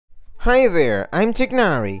Hi there, I'm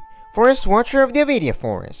Tighnari, Forest Watcher of the Avidia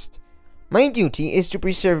Forest. My duty is to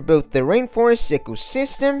preserve both the rainforest's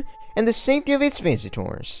ecosystem and the safety of its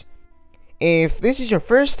visitors. If this is your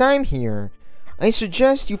first time here, I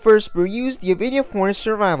suggest you first peruse the Avidia Forest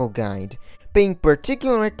Survival Guide, paying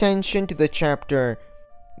particular attention to the chapter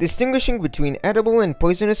Distinguishing Between Edible and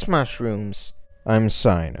Poisonous Mushrooms. I'm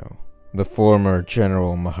Cyno, the former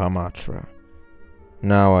General Mahamatra.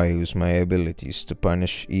 Now I use my abilities to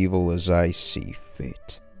punish evil as I see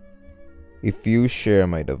fit. If you share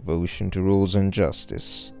my devotion to rules and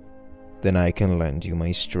justice, then I can lend you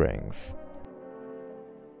my strength.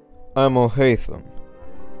 I'm Haitham,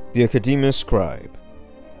 the Academia Scribe.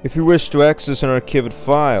 If you wish to access an archived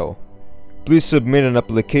file, please submit an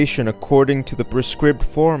application according to the prescribed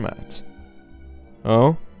format.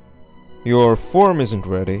 Oh? Your form isn't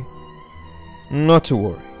ready? Not to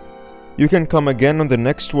worry. You can come again on the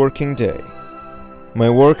next working day. My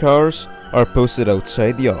work hours are posted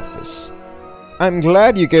outside the office. I'm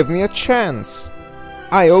glad you gave me a chance.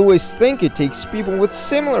 I always think it takes people with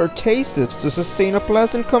similar tastes to sustain a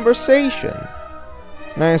pleasant conversation.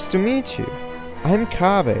 Nice to meet you. I'm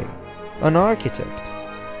Kaveh, an architect.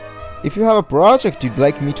 If you have a project you'd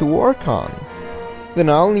like me to work on, then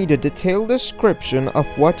I'll need a detailed description of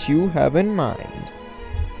what you have in mind.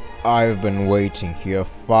 I've been waiting here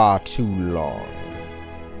far too long,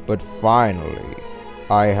 but finally,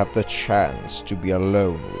 I have the chance to be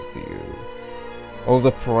alone with you. All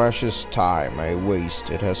the precious time I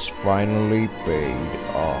wasted has finally paid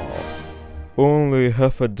off. Only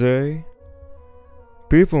half a day?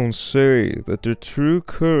 People say that the true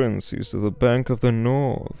currencies of the Bank of the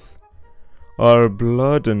North are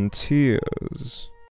blood and tears.